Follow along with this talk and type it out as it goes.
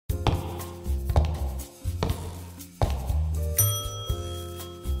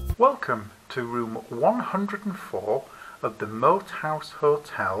Welcome to room 104 of the Moat House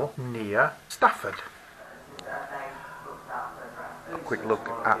Hotel near Stafford. A quick look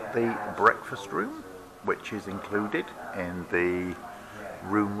at the breakfast room, which is included in the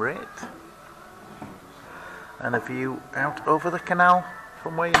room rate, and a view out over the canal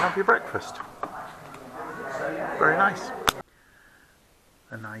from where you have your breakfast. Very nice.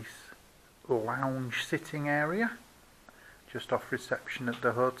 A nice lounge sitting area just off reception at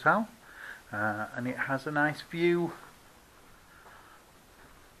the hotel, and it has a nice view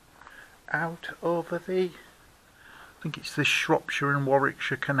out over the, I think it's the Shropshire and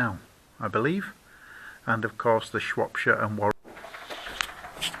Warwickshire canal, I believe, and of course the Shropshire and Warwickshire.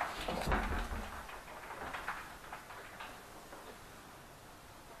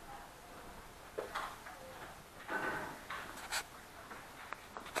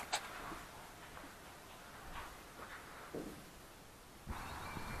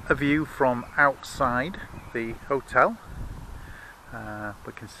 A view from outside the hotel.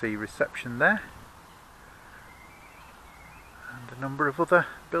 We can see reception there and a number of other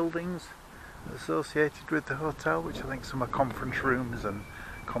buildings associated with the hotel, which I think some are conference rooms and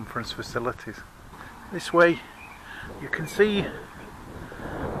conference facilities. This way you can see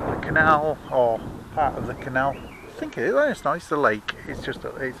the canal, or part of the canal. I think it's nice, the lake. It's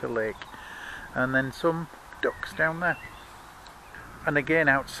a lake, and then some ducks down there. And again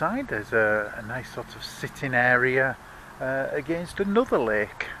outside there's a nice sort of sitting area against another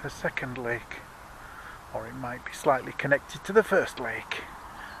lake, a second lake, or it might be slightly connected to the first lake.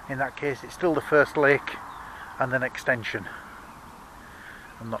 In that case it's still the first lake and an extension,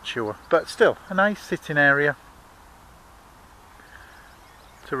 I'm not sure, but still a nice sitting area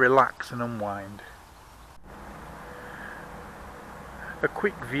to relax and unwind. A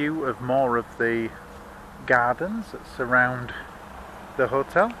quick view of more of the gardens that surround the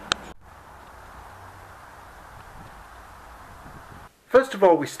hotel. First of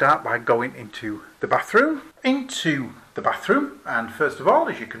all, we start by going into the bathroom. And first of all,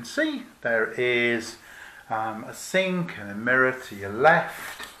 as you can see, there is a sink and a mirror to your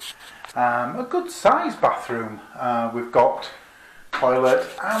left. A good sized bathroom. We've got toilet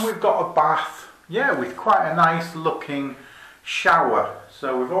and we've got a bath, with quite a nice looking shower.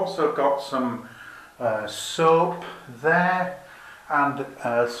 So we've also got some soap there, and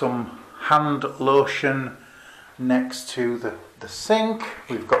some hand lotion next to the sink.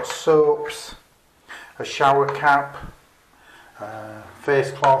 We've got soaps, a shower cap,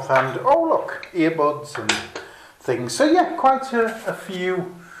 face cloth, and oh look, earbuds and things. So yeah, quite a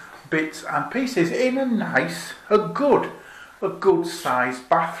few bits and pieces in a good sized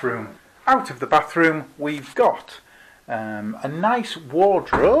bathroom. Out of the bathroom we've got a nice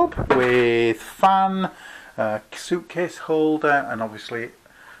wardrobe with fan, suitcase holder, and obviously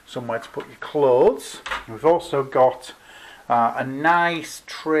somewhere to put your clothes. We've also got a nice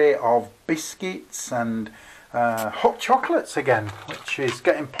tray of biscuits and hot chocolates again, which is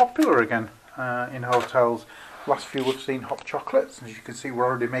getting popular again in hotels. Last few we've seen hot chocolates, as you can see we're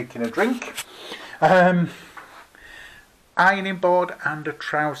already making a drink. Ironing board and a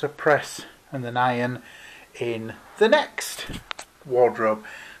trouser press and an iron in the next wardrobe.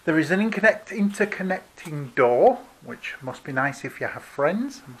 There is an interconnecting door, which must be nice if you have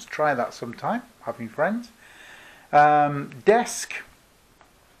friends. I must try that sometime, having friends. Desk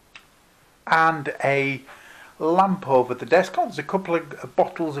and a lamp over the desk. Oh, there's a couple of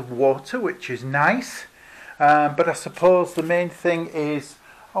bottles of water, which is nice. But I suppose the main thing is,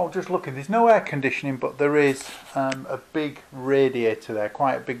 just looking, there's no air conditioning, but there is a big radiator there,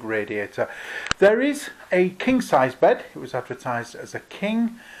 quite a big radiator. There is a king size bed. It was advertised as a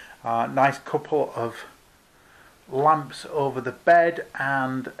king. Nice couple of lamps over the bed,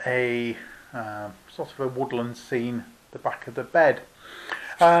 and a sort of a woodland scene at the back of the bed.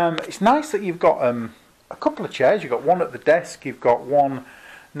 It's nice that you've got a couple of chairs. You've got one at the desk, you've got one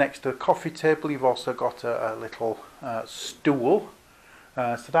next to the coffee table, you've also got a little stool.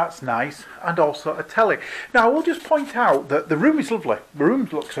 So that's nice, and also a telly. Now I will just point out that the room is lovely. The room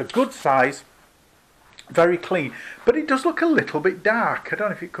looks a good size, very clean, but it does look a little bit dark. I don't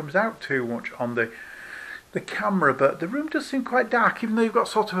know if it comes out too much on the camera, but the room does seem quite dark, even though you've got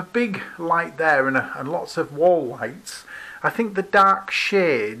sort of a big light there and lots of wall lights. I think the dark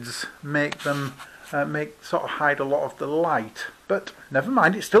shades make them sort of hide a lot of the light, but never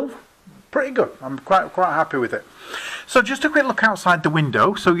mind, it's still pretty good. I'm quite happy with it. So just a quick look outside the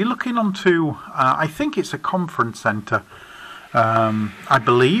window. So you're looking onto, I think it's a conference centre, I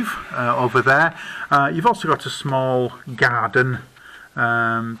believe, over there. You've also got a small garden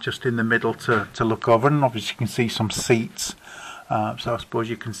just in the middle to look over, and obviously you can see some seats so I suppose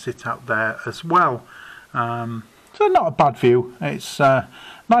you can sit out there as well. So not a bad view. It's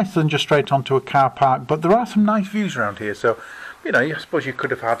nicer than just straight onto a car park, but there are some nice views around here, so you know, I suppose you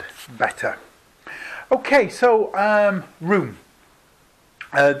could have had better. Okay, so room.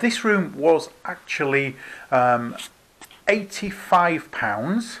 This room was actually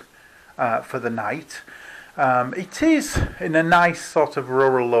 £85 for the night. It is in a nice sort of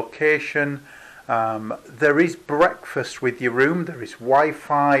rural location. There is breakfast with your room, there is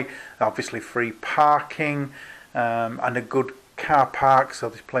Wi-Fi, obviously free parking, and a good car park, so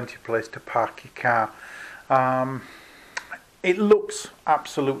there's plenty of place to park your car. It looks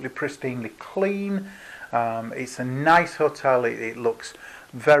absolutely pristinely clean. It's a nice hotel. It looks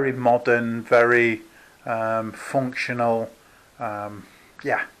very modern, very functional.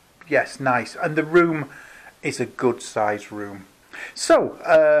 Yeah, yes, nice. And the room is a good sized room. So,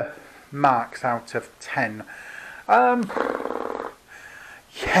 marks out of 10. Yeah,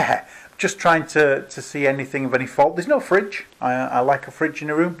 just trying to see anything of any fault. There's no fridge. I like a fridge in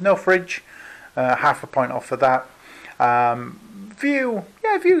a room. No fridge. Half a point off for that. View,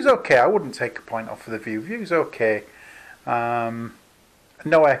 yeah, view's okay. I wouldn't take a point off for the view. View's okay.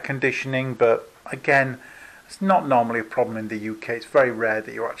 No air conditioning, but again, it's not normally a problem in the UK. It's very rare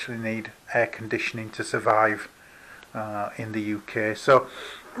that you actually need air conditioning to survive in the UK. So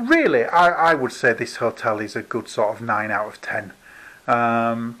really, I would say this hotel is a good sort of 9 out of 10.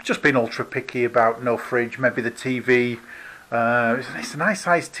 Just being ultra picky about no fridge, maybe the TV. It's a nice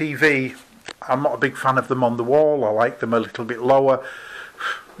sized TV. I'm not a big fan of them on the wall. I like them a little bit lower,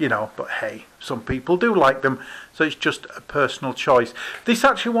 you know, but hey, some people do like them, so it's just a personal choice. This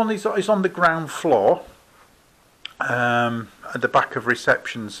actually one is on the ground floor, at the back of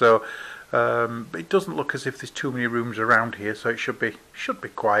reception, so it doesn't look as if there's too many rooms around here, so it should be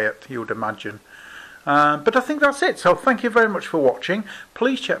quiet, you would imagine. But I think that's it, so thank you very much for watching.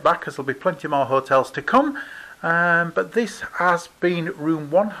 Please check back, as there'll be plenty more hotels to come. But this has been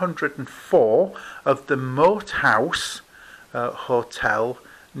room 104 of the Moat House Hotel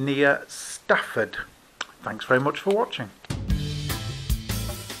near Stafford. Thanks very much for watching.